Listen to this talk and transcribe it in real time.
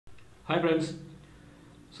Hi friends,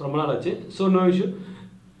 so no issue.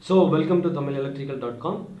 So welcome to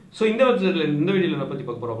tamilelectrical.com. So இந்த வெப்சைட்ல இந்த வீடியோல என்ன பத்தி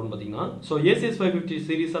பார்க்க போறோம் அப்படினு பாத்தீங்கன்னா so ACS 550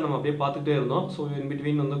 சீரிஸா நம்ம அப்படியே பார்த்துட்டே இருந்தோம். So in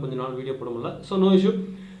between வந்து கொஞ்ச நாள் வீடியோ போட முடியல. So no issue.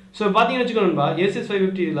 So பாத்தீங்கன்னா வெச்சுக்கோங்க ACS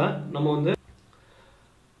 550 ல நம்ம வந்து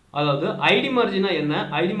அதாவது ஐடி மார்ஜினா என்ன,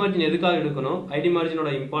 ஐடி மார்ஜின் எதுக்காக எடுக்கணும், ஐடி மார்ஜினோட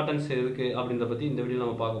இம்பார்ட்டன்ஸ் எதுக்கு அப்படிங்கறத பத்தி இந்த வீடியோல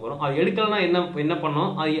நம்ம பார்க்க போறோம். அது எடுக்கலனா என்ன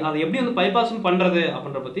பண்ணனும், அது எப்படி வந்து பைபாஸ் பண்றது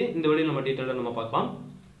அப்படிங்கறத பத்தி இந்த வீடியோல நம்ம டீடைலா நம்ம பார்க்கலாம்.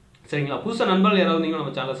 சரிங்களா? புதுசா நண்பர்கள் யாராவது நீங்க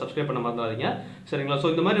நம்ம சேனலை சப்ஸ்கிரைப் பண்ண மறந்துடாதீங்க. சரிங்களா?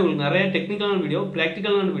 சோ இந்த மாதிரி உங்களுக்கு நிறைய டெக்னிக்கலான வீடியோ,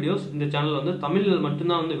 பிராக்டிகலான வீடியோஸ் இந்த சேனல்ல வந்து தமிழ்ல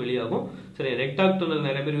மட்டும் தான் வந்து வெளியாகும். சரி, ரெக்டாக்டர்ல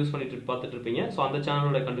நிறைய பேர் யூஸ் பண்ணிட்டு பார்த்துட்டு இருப்பீங்க. சோ அந்த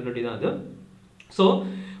சேனலோட கண்டினியூட்டி தான் அது. சோ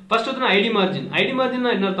ஃபர்ஸ்ட் வந்து ஐடி மார்ஜின். ஐடி மார்ஜின்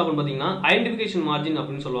என்ன அர்த்தம் அப்படின்னு பாத்தீங்கன்னா ஐடென்டிஃபிகேஷன் மார்ஜின்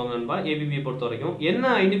அப்படின்னு சொல்லுவாங்க நண்பா. ABB பொறுத்த வரைக்கும் என்ன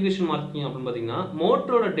ஐடென்டிஃபிகேஷன் மார்ஜின் அப்படின்னு பாத்தீங்கன்னா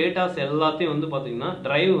மோட்டரோட டேட்டாஸ் எல்லாத்தையும் வந்து பாத்தீங்கன்னா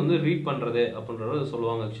டிரைவ் வந்து ரீட் பண்றது அப்படின்றத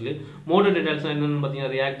சொல்லுவாங்க. ஆக்சுவலி மோட்டர் டேட்டாஸ் என்னன்னு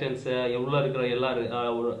பாத்தீங்கன்னா ரியாக்டன்ஸ், எவ்வளவு இருக்கிற எல்லா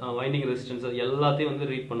வைண்டிங் ரெசிஸ்டன்ஸ் எல்லாத்தையும் வந்து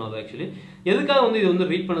ரீட் பண்ணாது. ஆக்சுவலி எதுக்காக வந்து இது வந்து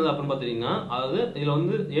ரீட் பண்ணுது அப்படின்னு பாத்தீங்கன்னா அதாவது இதுல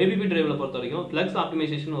வந்து ABB டிரைவ்ல பொறுத்த வரைக்கும் ஃபிளக்ஸ்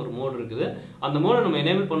ஆப்டிமைசேஷன் ஒரு மோட் இருக்குது. அந்த மோடை நம்ம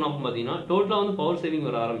எனேபிள் பண்ணோம் அப்படின்னு பாத்தீங்கன்னா டோட்டலா வந்து பவர் சேவிங்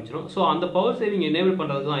வர ஆரம்பிச்சிடும். சோ அந்த பவர் சேவிங் எனேபிள்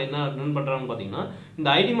பண்றதுக்கு என்ன ரன் பண்றாங்கன்னு பாத்தீங்கன்னா இந்த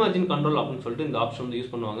ஐடி மார்ஜின் கண்ட்ரோல் அப்படின்னு சொல்லிட்டு இந்த ஆப்ஷன் வந்து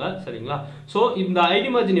யூஸ் பண்ணுவாங்க. சரிங்களா? சோ இந்த ஐடி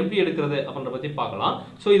மார்ஜின் எப்படி எடுக்கிறது அப்படின்ற பத்தி பார்க்கலாம்.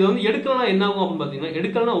 சோ இது வந்து எடுக்கலனா என்ன ஆகும் அப்படின்னு பாத்தீங்கன்னா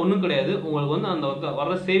எடுக்கலனா ஒண்ணும் கிடையாது. உங்களுக்கு வந்து அந்த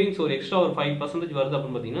வர சேவிங்ஸ் ஒரு எக்ஸ்ட்ரா ஒரு 5% வருது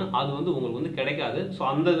அப்படின்னு பாத்தீங்கன்னா அது வந்து உங்களுக்கு வந்து கிடைக்காது. சோ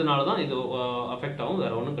அந்த இதனால தான் இது அஃபெக்ட் ஆகும்,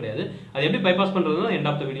 வேற ஒண்ணும் கிடையாது. அது எப்படி பைபாஸ் பண்றதுன்னா எண்ட்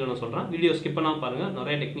ஆஃப் தி வீடியோ நான் சொல்றேன். வீடியோ ஸ்கிப் பண்ணாம பாருங்க,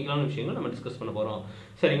 நிறைய டெக்னிக்கலான விஷயங்கள் நம்ம டிஸ்கஸ் பண்ண போறோம்.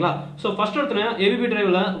 சரிங்களா? சோ ஃபர்ஸ்ட் எடுத்தன ABB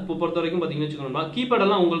டிரைவ்ல பொறுத்த வரைக்கும் பாத்தீங்கன்னா வெச்சுக்கோங்க கீபேட்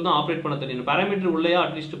எல்லாம் உங்களுக்கு தான் ஆபரேட் பண்ண தெரியும். பாராமீட்டர் உள்ளேயே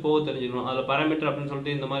அட்லீஸ்ட் போக தெரிஞ்சுக்கணும். அதுல பாராமீட்டர் அப்படின்னு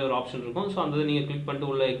சொல்லிட்டு இந்த மாதிரி ஒரு ஆப்ஷன் இருக்கும். சோ அந்த நீங்க கிளிக்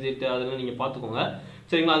பண்ணிட்டு உள்ள எக்ஸிட் அதெல்லாம் நீங்க பாத்துக்கோங்க.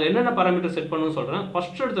 சரிங்களா? அது என்னென்ன பாராமீட்டர் செட் பண்ணணும்னு சொல்றேன்.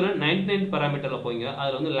 ஃபர்ஸ்ட் எடுத்தன 99 பாராமீட்டர்ல போய்ங்க.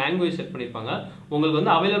 அதுல வந்து லாங்குவேஜ் செட் பண்ணிருப்பாங்க. உங்களுக்கு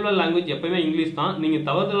வந்து அவைலபிள் லாங்குவேஜ் எப்பவுமே இங்கிலீஷ் தான். நீங்க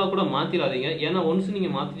தவறுதலா கூட மாத்திராதீங்க. ஏன்னா ஒன்ஸ் நீங்க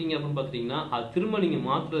மாத்திட்டீங்க அப்படின்னு பாத்தீங்கன்னா அது திரும்ப நீங்க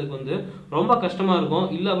மாத்துறதுக்கு வந்து ரொம்ப கஷ்டமா இருக்கும்.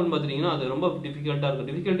 இல்ல அப்படின்னு பாத்தீங்கன்னா அது ரொம்ப டிஃபிகல்ட்டா இருக்கும்.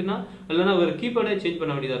 டிஃபிகல்ட்னா இல்லனா வேற கீபேர்டே சேஞ்ச்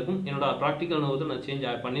பண்ண வேண்டியதா இருக்கும். என்னோட பிராக்டிகல் அனுபவத்தை நான் சேஞ்ச்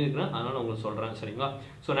பண்ணிருக்கேன். அதனால உங்களுக்கு சொல்றேன். சரிங்களா?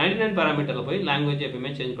 சோ 99 பாராமீட்டர்ல போய் லாங்குவேஜ்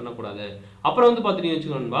எப்பவுமே சேஞ்ச் பண்ண கூடாது. அப்புறம் வந்து பாத்தீங்கன்னா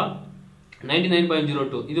வெச்சுக்கோங்க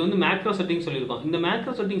 99.02 இது வந்து மேக்ரோ செட்டிங்ஸ் சொல்லியிருக்கோம். இந்த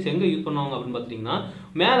மேக்ரோ செட்டிங்ஸ் எங்க யூஸ் பண்ணுவாங்க அப்படின்னு பாத்தீங்கன்னா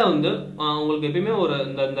மேல வந்து உங்களுக்கு எப்பயுமே ஒரு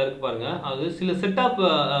இந்த இருக்கு பாருங்க, அது சில செட்டப்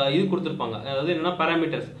இது கொடுத்துருப்பாங்க. அதாவது என்னன்னா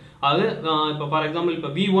பாராமீட்டர்ஸ், அது இப்போ ஃபார் எக்ஸாம்பிள்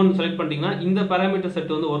இப்போ V1 செலக்ட் பண்ணிட்டீங்கன்னா இந்த பாராமீட்டர்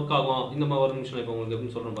செட் வந்து ஒர்க் ஆகும். இந்த மாதிரி ஒரு நிமிஷம் இப்போ உங்களுக்கு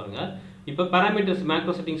எப்படின்னு சொல்றேன் பாருங்க. இப்போ பாராமீட்டர்ஸ்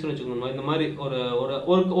மேக்ரோ செட்டிங்ஸ் வச்சுக்கணும். இந்த மாதிரி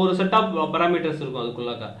ஒரு செட் ஆஃப் பாராமீட்டர்ஸ் இருக்கும்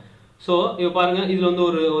அதுக்குள்ளாக்க. சோ இப்போ பாருங்க இதுல வந்து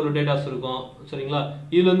ஒரு டேட்டாஸ் இருக்கும். சரிங்களா?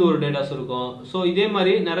 இதுல இருந்து ஒரு டேட்டாஸ் இருக்கும். சோ இதே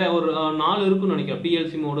மாதிரி நிறைய ஒரு 4 இருக்குன்னு நினைக்கிறேன்.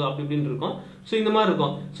 PLC மோடு அப்படி இப்படின்னு இருக்கும். சோ இந்த மாதிரி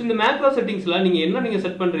இருக்கும். சோ இந்த மேக்ரோ செட்டிங்ஸ்ல நீங்க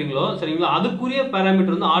செட் பண்றீங்களோ சரிங்களா அதுக்குரிய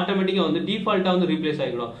பாராமீட்டர் வந்து ஆட்டோமேட்டிக்கா வந்து டிஃபால்ட்டா வந்து ரீப்ளேஸ்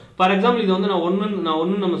ஆகிடும். ஃபார் எக்ஸாம்பிள் இது வந்து நான்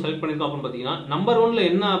ஒன்னு நம்ம செலக்ட் பண்ணிருக்கோம் அப்படின்னு பாத்தீங்கன்னா நம்பர் 1ல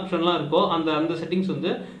என்ன ஆப்ஷன்லாம் இருக்கோ அந்த செட்டிங்ஸ்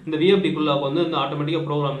வந்து இந்த VFD குள்ள வந்து இந்த ஆட்டோமேட்டிக்கா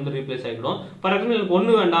ப்ரோக்ராம் வந்து ரீப்ளேஸ் ஆகிடும். ஃபார் எக்ஸாம்பிள் எனக்கு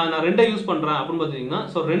 1 வேண்டாம், நான் 2 யூஸ் பண்றேன் அப்படின்னு பாத்தீங்கன்னா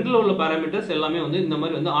சோ 2ல உள்ள பாராமீட்டர்ஸ் எல்லாமே வந்து இந்த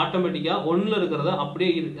மாதிரி வந்து ஆட்டோமேட்டிக்கா 1ல இருக்கிறத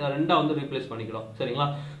அப்படியே 2ஆ வந்து ரீப்ளேஸ் பண்ணிக்கிறோம். சரிங்களா?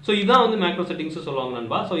 சோ இதான் வந்து மேக்ரோ செட்டிங்ஸ் சொல்லுவாங்க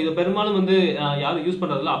நண்பா. சோ இது பெரும்பாலும் வந்து யாரும் யூஸ்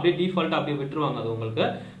பண்றதுல அப்படியே டிஃபால்ட்டா அப்படியே விட்டுருவாங்க அது உங்களுக்கு.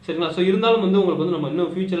 சரிங்களா? சோ இருந்தாலும் வந்து உங்களுக்கு வந்து நம்ம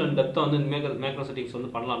இன்னும் ஃபியூச்சர்ல டெப்தா வந்து மேக்ரோ செட்டிங்ஸ்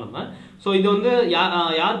வந்து பண்ணலாம் நம்ம. சோ இது வந்து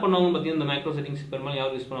யார் பண்ணுவாங்க பாத்தீங்கன்னா இந்த மேக்ரோ செட்டிங்ஸ் பெரும்பாலும்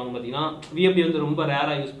யார் யூஸ் பண்ணுவாங்க பாத்தீங்கன்னா VFD வந்து ரொம்ப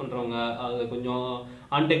ரேரா யூஸ் பண்றவங்க, அது கொஞ்சம்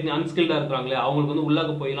அன்ஸ்கில்டா இருக்காங்களே அவங்களுக்கு வந்து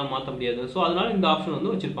உள்ளாக போயெல்லாம் மாற்ற முடியாது. ஸோ அதனால இந்த ஆப்ஷன்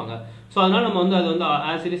வந்து வச்சிருப்பாங்க. ஸோ அதனால நம்ம வந்து அது வந்து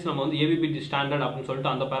ஆஸ் இட் இஸ் நம்ம வந்து ABB ஸ்டாண்டர்ட் அப்படின்னு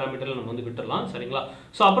சொல்லிட்டு அந்த பேராமீட்டர்ல நம்ம வந்து விட்டுறலாம். சரிங்களா?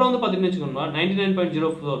 ஸோ அப்புறம் வந்து பாத்தீங்கன்னா வச்சுக்கோங்க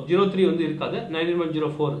 99.04 வந்து இருக்காது.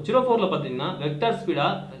 99.04ல பாத்தீங்கன்னா வெக்டார் ஸ்பீடா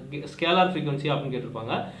ஸ்கேலார் ஃப்ரீக்வன்சி அப்படின்னு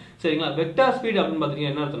கேட்டிருப்பாங்க. சரிங்களா? வெக்டார் ஸ்பீட் அப்படின்னு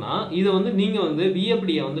பாத்தீங்கன்னா என்ன அர்த்தம்னா இது வந்து நீங்க வந்து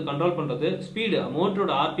VFD வந்து கண்ட்ரோல் பண்றது ஸ்பீடு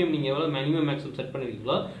மோட்டரோட RPM நீங்க எவ்வளவு minimum maximum set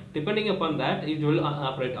பண்ணிருக்கீங்களோ depending upon that it will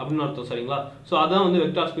operate அப்படின்னு அர்த்தம். சரிங்களா? சோ அதான் வந்து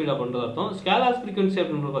வெக்டார் ஸ்பீட் அப்படின்றது அர்த்தம். ஸ்கேலார் ஃப்ரீக்வன்சி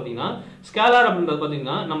அப்படின்றது பாத்தீங்கன்னா ஸ்கேலார் அப்படின்றது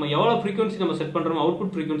பாத்தீங்கன்னா நம்ம எவ்வளவு ஃப்ரீக்வன்சி நம்ம செட் பண்றோமோ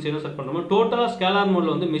அவுட்புட் ஃப்ரீக்வன்சி என்ன செட் பண்றோமோ டோட்டலா ஸ்கேலார்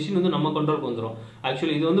மோட்ல வந்து மெஷின் வந்து நம்ம கண்ட்ரோலுக்கு வந்துரும்.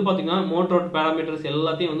 ஆக்சுவலி இது வந்து பாத்தீங்கன்னா மோட்டரோட பாராமீட்டர்ஸ்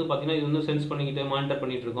எல்லாத்தையும் வந்து பாத்தீங்கன்னா இது வந்து சென்ஸ் பண்ணிக்கிட்டு மானிட்டர்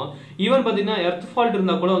பண்ணிட்டு இருக்கோம். ஈவன் பாத்தீங்கன்னா எர்த் ஃபால்ட்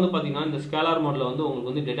இருந்தா கூட வந்து பாத்தீங்கன்னா இந்த ஸ்கேலார் மோட்ல வந்து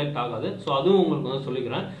உங்களுக்கு வந்து டிடெக்ட் ஆகாது. சோ அதுவும் உங்களுக்கு வந்து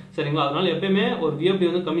சொல்லிக்கிறேன். சரிங்களா? அதனால எப்பவுமே ஒரு VFD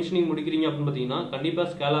வந்து கமிஷனிங் முடிக்கிறீங்க அப்படின்னு பாத்தீங்கன்னா கண்டிப்பா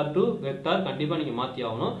ஸ்கேலார் டு வெக்டார் கண்டிப்பா நீங்க மாத்தி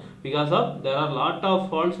ஆகணும். because of there are lot of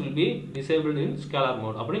faults will be disabled in scalar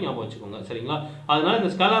mode அப்படி ஞாபகம் வச்சுக்கோங்க. சரிங்களா? அதனால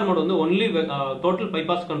இந்த ஸ்கேலார் மோட் வந்து only total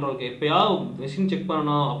bypass controlக்கு எப்பயாவது மெஷின் செக்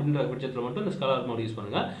பண்ணணும் அப்படின்ற பட்சத்துல மட்டும் இந்த ஸ்கேலார் மோட் யூஸ்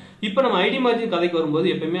பண்ணுங்க. இப்போ நம்ம ஐடி மார்ஜின் கதைக்கு வரும்போது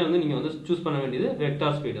எப்பவுமே வந்து நீங்க வந்து சூஸ் பண்ண வேண்டியது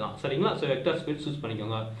வெக்டார் ஸ்பீட் தான். சரிங்களா? சோ வெக்டார் ஸ்பீட் சூஸ்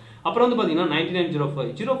பண்ணிக்கோங்க. அப்புறம் வந்து பாத்தீங்கன்னா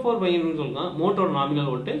 99.05 ன்னு சொல்லுங்க மோட்டரோட நாமினல்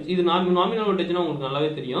வோல்டேஜ். இது நாமினல் வோல்டேஜ்னா உங்களுக்கு நல்லாவே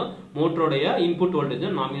தெரியும். மோட்டரோட இன்புட் வோல்டேஜ்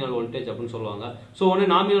நாமினல் வோல்டேஜ் அப்படின்னு சொல்லுவாங்க. சோ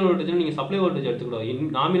ஒண்ணு நாமினல் வோல்டேஜ் நீங்க சப்ளை வோல்டேஜ் எடுத்துக்கூடாது.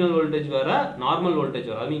 நாமினல் நாமினல் வோல்டேஜ் வேற, நார்மல் வோல்டேஜ்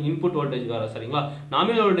வேற, ஐ மீன் இன்புட் வோல்டேஜ் வேற. சரிங்களா?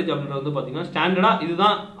 நாமினல் வோல்டேஜ் அப்படின்றது வந்து பாத்தீங்கன்னா ஸ்டாண்டர்டா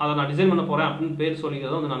இதுதான் அதை நான் டிசைன் பண்ண போறேன் அப்படின்னு பேர்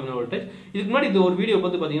சொல்லிக்கிறது வந்து நாமினல் வோல்டேஜ். இதுக்கு முன்னாடி இது ஒரு வீடியோ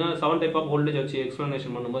பார்த்து பாத்தீங்கன்னா 7 டைப் ஆஃப் வோல்டேஜ் வச்சு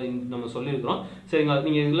எக்ஸ்பிளனேஷன் பண்ணும்போது நம்ம சொல்லியிருக்கிறோம். சரிங்களா?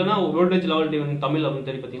 நீங்க இல்லைன்னா வோல்டேஜ் லெவல் டிவைன் தமிழ் அப்படின்னு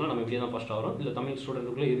தேடி பார்த்தீங்கன்னா நம்ம இப்படியே தான் ஃபர்ஸ்ட் வரும். இல்லை தமிழ்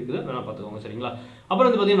ஸ்டூடெண்ட்டுக்குள்ளே இருக்குது, வேணா பார்த்துக்கோங்க. சரிங்களா? அப்புறம்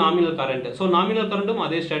வந்து பார்த்தீங்கன்னா நாமினல் கரண்ட். ஸோ நாமினல் கரண்ட்டும்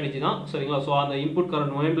அதே ஸ்ட்ராட்டஜி தான். சரிங்களா? ஸோ அந்த இன்புட்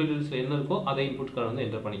கரண்ட் மொபைல் என்ன இருக்கோ அதே இன்புட் கரண்ட் வந்து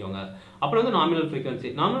என்டர் பண்ணிக்கோங்க. அப்புறம் வந்து நாமினல் ஃப்ரீக்வன்சி.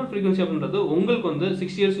 நாமினல் ஃப்ரீக்வன்சி அப்படின்றது உங்களுக்கு வந்து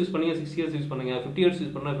 6 இயர்ஸ் யூஸ் பண்ணுங்க, 6 இயர்ஸ் யூஸ் பண்ணுங்க, 50 இயர்ஸ்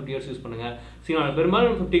யூஸ் பண்ணுங்க, 50 இயர்ஸ் யூஸ் பண்ணுங்க. சரிங்களா?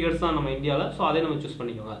 பெரும்பாலும் 50 இயர்ஸ் தான் நம்ம இந்தியாவில். ஸோ அதே நம்ம சூஸ்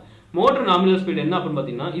பண்ணிக்கோங்க. மோட்டர் நாமினல் ஸ்பீட் என்ன அப்படின்னு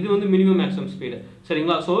பார்த்தீங்கன்னா இது வந்து மினிமம் மேக்ஸிமம் ஸ்பீடு.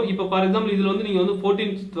 சரிங்களா? ஸோ இப்போ ஃபார் எக்ஸாம்பிள் இதில் வந்து நீங்கள் வந்து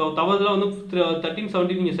 14 வந்து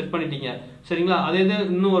 1370 நீங்கள் செட் பண்ணிட்டீங்க. சரிங்களா? அதே இது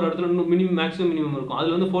இன்னும் ஒரு இடத்துல இன்னும் மேக்ஸிமம் மினிமம் இருக்கும்.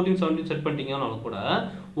 அதில் வந்து 1470 செட் பண்ணிட்டீங்கன்னாலும் கூட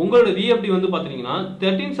உங்களோட VFD வந்து பார்த்தீங்கன்னா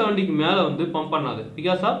 1370க்கு மேலே வந்து பம்ப் பண்ணாது.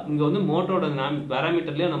 பிகாஸ் ஆஃப் இங்கே வந்து மோட்டரோட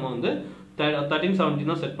பேராமீட்டர்லேயே நம்ம வந்து 1370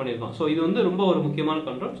 தான் செட் பண்ணியிருக்கோம். ஸோ இது வந்து ரொம்ப ஒரு முக்கியமான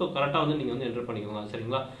கண்ட்ரோல். ஸோ கரெக்டாக வந்து நீங்கள் வந்து என்டர் பண்ணிக்கோங்க.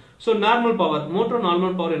 சரிங்களா? So normal power, motor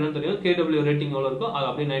normal power என்னன்னு தெரியும், KW ரேட்டிங் எவ்வளோ இருக்கோ அது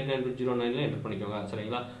அப்படியே 99.09 என்டர் பண்ணிக்கோங்க.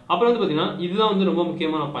 சரிங்களா? அப்புறம் வந்து பார்த்தீங்கன்னா இதுதான் வந்து ரொம்ப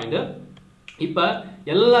முக்கியமான பாயிண்ட். இப்போ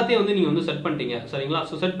எல்லாத்தையும் வந்து நீங்கள் வந்து செட் பண்ணிட்டீங்க. சரிங்களா?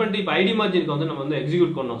 ஸோ செட் பண்ணிட்டு இப்போ ஐடி மார்ஜினுக்கு வந்து நம்ம வந்து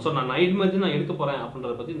எக்ஸிக்யூட் பண்ணணும். ஸோ நான் ஐடி மார்ஜின் நான் எடுக்க போகிறேன்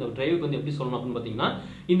அப்படின்றத பற்றி இந்த டிரைவுக்கு வந்து எப்படி சொல்லணும் அப்படின்னு பார்த்தீங்கன்னா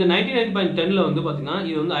இந்த 99.10ல் வந்து பார்த்தீங்கன்னா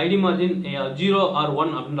இது வந்து ஐடி மார்ஜின் 0 or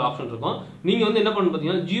 1 அப்படின்ற ஆப்ஷன் இருக்கும். நீங்கள் வந்து என்ன பண்ணணும்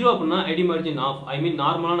பார்த்தீங்கன்னா 0 அப்படின்னா ஐடி மார்ஜின் ஆஃப், ஐ மீன்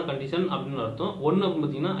நார்மலான கண்டிஷன் அப்படின்னு அர்த்தம். 1 அப்படின்னு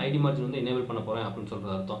பார்த்தீங்கன்னா ஐடி மார்ஜின் வந்து எனேபிள் பண்ண போகிறேன் அப்படின்னு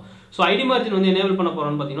சொல்கிறது அர்த்தம். ஸோ ஐடி மார்ஜின் வந்து எனேபிள் பண்ண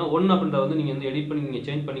போகிறோன்னு பார்த்தீங்கன்னா 1 அப்படின்றத வந்து நீங்கள் வந்து எடிட் பண்ணி நீங்கள்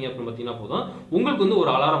சேஞ்ச் பண்ணி அப்படின்னு பார்த்தீங்கன்னா போதும் உங்களுக்கு வந்து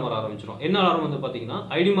ஒரு அலாரம் வர ஆரம்பிச்சிடும். என்ன அலாரம் வந்து பார்த்தீங்கன்னா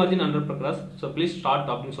ID margin 100%, so please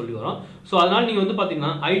start அப்படின்னு சொல்லி வரும். ஸோ அதனால நீங்கள் வந்து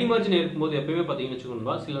பார்த்தீங்கன்னா ஐடி மார்ஜின் இருக்கும்போது எப்பயுமே பார்த்தீங்கன்னு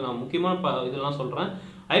வச்சுக்கோங்க, சில நான் முக்கியமான இதெல்லாம் சொல்கிறேன்.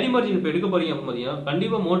 ஐடி மார்ஜின் இப்போ எடுக்க போறீங்க அப்படின்னு பார்த்தீங்கன்னா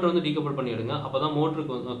கண்டிப்பாக மோட்டர் வந்து டீகப்பிள் பண்ணி எடுங்க. அப்போ தான்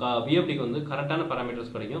மோட்டருக்கு VFDக்கு வந்து கரெக்டான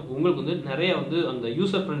பேராமீட்டர்ஸ் கிடைக்கும். உங்களுக்கு வந்து நிறைய வந்து அந்த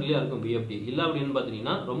யூசர் ஃப்ரெண்ட்லியாக இருக்கும் VFD. இல்லை அப்படின்னு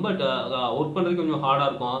பார்த்தீங்கன்னா ரொம்ப ஒர்க் பண்ணுறதுக்கு கொஞ்சம் ஹார்டாக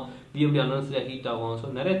இருக்கும். VFD அன்னன்ஸ்ல ஹீட் ஆகும்.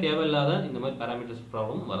 ஸோ நிறைய தேவையில்லாத இந்த மாதிரி பேராமீட்டர்ஸ்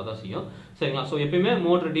ப்ராப்ளம் வரதான் செய்யும். சரிங்களா? ஸோ எப்பயுமே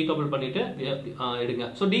மோட்டர் டீகப்பிள் பண்ணிட்டு எடுங்க.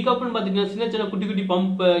 ஸோ டீகப்பிள்னு பார்த்தீங்கன்னா சின்ன சின்ன குட்டி குட்டி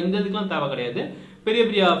பம்ப் இந்த இதுக்கெல்லாம் தேவை கிடையாது. பெரிய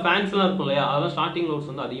பெரிய ஃபேன்ஸ்லாம் இருக்கும் இல்லையா, அதெல்லாம் ஸ்டார்டிங் லோட்ஸ்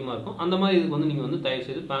வந்து அதிகமாக இருக்கும். அந்த மாதிரி இதுக்கு வந்து நீங்கள் வந்து தயவு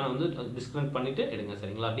செய்து ஃபேனை வந்து டிஸ்கனெக்ட் பண்ணிட்டு எடுங்க.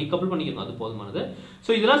 சரிங்களா? டீகப்பிள் பண்ணிக்கணும், அது போதுமானது.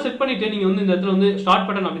 ஸோ இதெல்லாம் செட் பண்ணிட்டு நீங்கள் வந்து இந்த இடத்துல வந்து ஸ்டார்ட்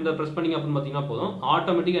பட்டன் அப்படின்ற ப்ரெஸ் பண்ணிங்க அப்படின்னு பார்த்தீங்கன்னா போதும்.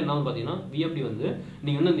 ஆட்டோமேட்டிக்காக என்ன பார்த்தீங்கன்னா VFD வந்து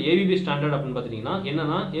நீங்கள் வந்து இந்த ABB ஸ்டாண்டர்ட் அப்படின்னு பார்த்தீங்கன்னா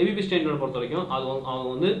என்னன்னா ABB ஸ்டாண்டர்ட் பொறுத்த வரைக்கும் அது அவங்க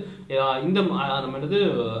வந்து இந்த நம்ம வந்து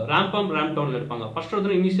ரேம்ப் அப் ரேம்ப் டவுன்ல எடுப்பாங்க. ஃபர்ஸ்ட்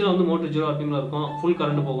வந்து இனிஷியலாக வந்து மோட்டர் 0 RPM இருக்கும், ஃபுல்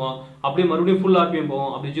கரண்ட் போகும், அப்படியே மறுபடியும் ஃபுல் RPM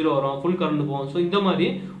போகும், அப்படி 0 வரும், ஃபுல் கரண்ட் போகும். ஸோ இந்த மாதிரி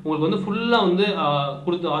உங்களுக்கு வந்து ஃபுல்லாக வந்து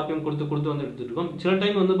கொடுத்து RPM கொடுத்து வந்து எடுத்துட்டு இருக்கோம். சில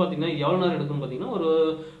டைம் வந்து பார்த்தீங்கன்னா எவ்வளோ நேரம் எடுக்கும்னு பார்த்தீங்கன்னா ஒரு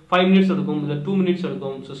 5 மினிட்ஸ் எடுக்கும், இல்லை 2 மினிட்ஸ்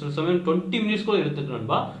எடுக்கும். ஸோ சில சமயம் 20 மினிட்ஸ் கூட எடுத்துட்டு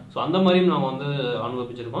நண்பா. ஸோ அந்த மாதிரியும் நம்ம வந்து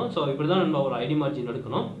அனுபவிச்சிருக்கோம். ஸோ இப்படி தான் நம்ம ஒரு ஐடி மார்ஜின்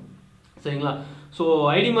எடுக்கணும். சரிங்களா? So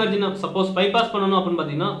ID margin suppose bypass பண்ணணும் அப்படின்னு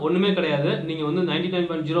பார்த்தீங்கன்னா ஒன்றுமே கிடையாது. நீங்கள் வந்து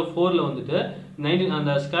 99.04ல் வந்துட்டு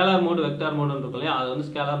அந்த ஸ்கேலார் மோட் வெக்டார் மோட் இருக்கும் இல்லையா, அதை வந்து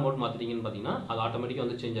ஸ்கேலார் மோட் மாற்றிட்டீங்கன்னு பார்த்தீங்கன்னா அது ஆட்டோமேட்டிக்காக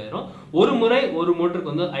வந்து சேஞ்ச் ஆயிரும். ஒரு முறை ஒரு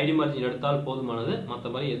மோட்டருக்கு வந்து ஐடி மார்ஜின் எடுத்தால் போதுமானது, மற்ற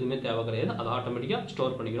மாதிரி எதுவுமே தேவை கிடையாது. அது ஆட்டோமேட்டிக்காக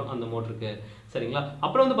ஸ்டோர் பண்ணிக்கிறோம் அந்த மோட்டருக்கு. சரிங்களா?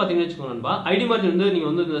 அப்புறம் வந்து பார்த்தீங்கன்னு வச்சுக்கோங்க நண்பா, ஐடி மார்ஜின் வந்து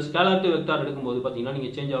நீங்கள் வந்து இந்த ஸ்கேலார் டு வெக்டார் எடுக்கும்போது பார்த்தீங்கன்னா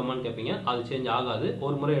நீங்கள் சேஞ்ச் ஆகுமான்னு கேட்பீங்க. அது சேஞ்ச் ஆகாது,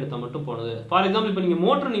 ஒரு முறை எடுத்தால் மட்டும் போனது. ஃபார் எக்ஸாம்பிள் இப்போ நீங்கள்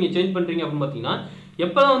மோட்டர் நீங்கள் சேஞ்ச் பண்ணுறீங்க அப்படின்னு பார்த்தீங்கன்னா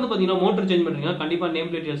எப்பதான் வந்து பார்த்தீங்கன்னா மோட்டர் சேஞ்ச் பண்ணுறீங்கன்னா கண்டிப்பாக நேம்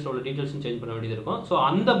பிளேட் டீடைல்ஸோட டீடைல்ஸும் சேஞ்ச் பண்ண வேண்டியது இருக்கும். ஸோ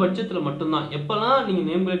அந்த பட்சத்தில் மட்டும்தான் எப்பெல்லாம் நீங்கள்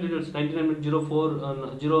நேம் பிளேட் டீடைல்ஸ்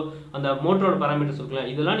 99.04 அந்த மோட்டரோட பேராமீட்டர்ஸ் இருக்குல்ல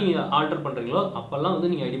இதெல்லாம் நீங்கள் ஆல்டர் பண்ணுறீங்களோ அப்பெல்லாம் வந்து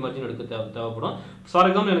நீங்கள் ஐடி மார்ஜின் எடுக்க தேவைப்படும். ஃபார்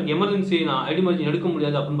எக்ஸாம்பிள் எனக்கு எமர்ஜென்சி நான் ஐடி மார்ஜின் எடுக்க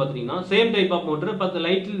முடியாது அப்படின்னு பார்த்தீங்கன்னா சேம் டைப் ஆஃப் மோட்டர் பார்த்து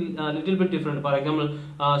little bit different. For example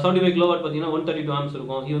 75 kilowatt பார்த்தீங்கன்னா 132 ஆம்ஸ்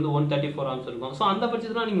இருக்கும், இது வந்து 134 ஆம்ஸ் இருக்கும். ஸோ அந்த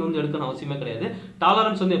பட்சத்தில் நீங்கள் வந்து எடுக்கணும் அவசியமே கிடையாது.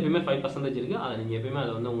 டாலரன்ஸ் வந்து எப்பயுமே 5% இருக்கு. அதை நீங்கள் எப்பயுமே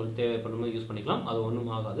அதை வந்து உங்களுக்கு தேவைப்படும் யூஸ் பண்ணிக்கலாம், அது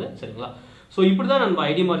ஒன்றும் ஆகாது. சரிங்களா? ஸோ இப்படி தான் நம்ம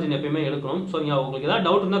ஐடி மார்ஜின் எப்பயுமே எடுக்கணும். ஸோ நீங்கள் உங்களுக்கு ஏதாவது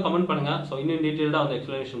டவுட் இருந்தால் கமெண்ட் பண்ணுங்க. ஸோ இன்னும் டீட்டெயிலாக வந்து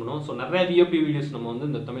எக்ஸ்பிளனேஷன் பண்ணுவோம். ஸோ நிறைய VFD வீடியோஸ் நம்ம வந்து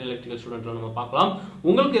இந்த தமிழ் எலக்ட்ரிக்கல் ஸ்டூடெண்ட்ல நம்ம பார்க்கலாம்.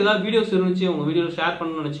 உங்களுக்கு ஏதாவது வீடியோஸ் இருந்துச்சு உங்க வீடியோ ஷேர்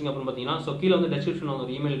பண்ணணும்னு நினைச்சீங்க அப்படின்னு பார்த்தீங்கன்னா ஸோ கீழே வந்து டிஸ்கிரிப்ஷன்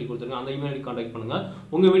ஒரு இமெயில் ஐடி கொடுத்துருங்க. அந்த இமெயில் ஐடி கான்டாக்ட் பண்ணுங்க.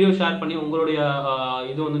 உங்க வீடியோ ஷேர் பண்ணி உங்களுடைய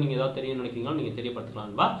இது வந்து நீங்க ஏதாவது தெரியும் நினைக்கிறீங்களா நீங்க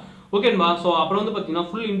தெரியப்படுத்தலாம்பா. ஓகேன்பா. ஸோ அப்புறம் வந்து பார்த்தீங்கன்னா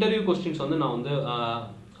ஃபுல் இன்டர்வியூ கொஸ்டின்ஸ் வந்து நான் வந்து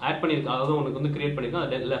ஆட் பண்ணியிருக்கேன், அதாவது உங்களுக்கு வந்து கிரியேட்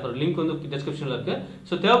பண்ணியிருக்கேன். அது லிங்க் வந்து டிஸ்கிரிப்ஷனில் இருக்குது.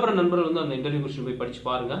 ஸோ தேவைப்படுற நண்பர்கள் வந்து அந்த இன்டர்வியூ கொஸ்டின் போய் படிச்சு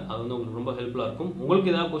பாருங்க. அது வந்து உங்களுக்கு ரொம்ப ஹெல்ப்ஃபுல்லாக இருக்கும்.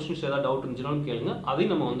 உங்களுக்கு ஏதாவது கொஸ்டின்ஸ் ஏதாவது டவுட் இருந்துச்சுனாலும் கேளுங்க,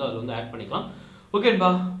 அதையும் நம்ம வந்து அதில் வந்து ஆட் பண்ணிக்கலாம்.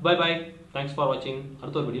 ஓகேன்பா, பை பாய், தேங்க்ஸ் ஃபார் வாட்சிங்.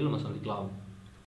 அடுத்த ஒரு வீடியோவில் நம்ம சந்திக்கலாம்.